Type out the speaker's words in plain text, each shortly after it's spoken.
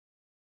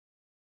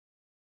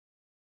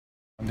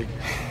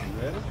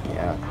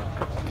Yeah.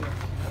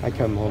 I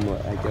come home,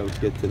 I go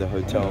get to the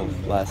hotel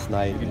last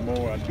night.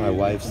 My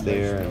wife's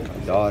there, and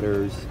my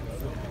daughters,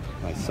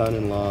 my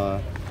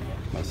son-in-law,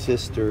 my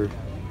sister,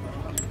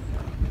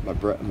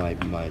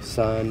 my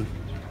son.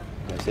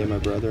 Did I say my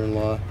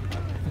brother-in-law?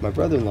 My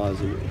brother-in-law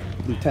is a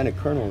lieutenant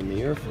colonel in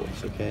the Air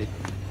Force, okay?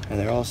 And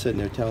they're all sitting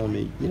there telling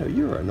me, you know,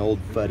 you're an old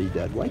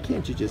fuddy-dud. Why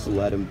can't you just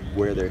let them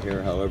wear their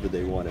hair however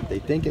they want? If they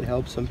think it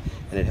helps them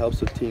and it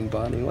helps with team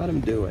bonding, let them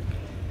do it.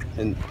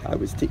 And it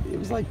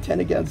was like 10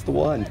 against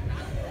 1.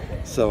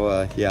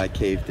 So yeah, I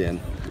caved in.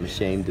 I'm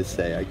ashamed to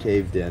say I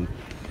caved in.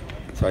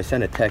 So I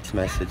sent a text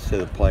message to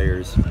the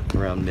players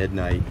around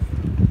midnight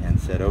and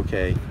said,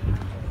 okay,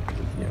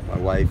 you know, my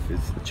wife has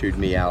chewed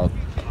me out,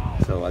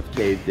 so I've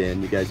caved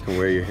in. You guys can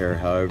wear your hair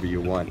however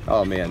you want.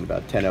 Oh man,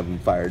 about 10 of them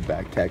fired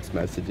back text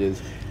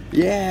messages.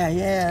 Yeah,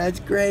 that's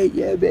great.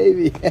 Yeah,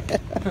 baby.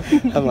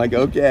 I'm like,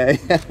 okay.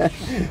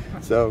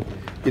 So,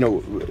 you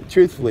know,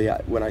 truthfully,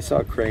 when I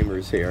saw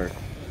Kramer's hair,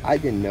 I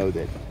didn't know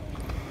that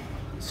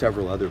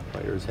several other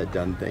players had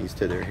done things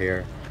to their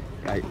hair.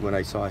 When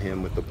I saw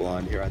him with the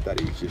blonde hair, I thought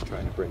he was just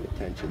trying to bring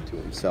attention to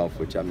himself,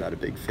 which I'm not a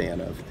big fan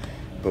of.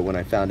 But when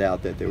I found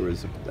out that there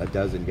was a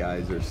dozen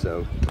guys or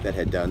so that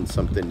had done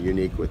something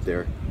unique with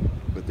their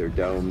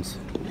domes,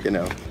 you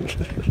know,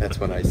 that's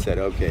when I said,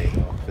 okay,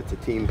 if it's a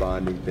team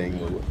bonding thing,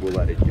 we'll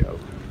let it go.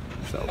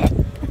 So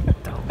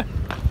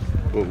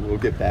we'll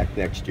get back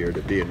next year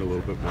to being a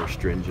little bit more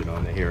stringent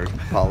on the hair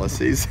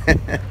policies.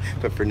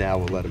 But for now,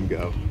 we'll let them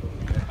go.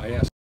 I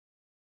asked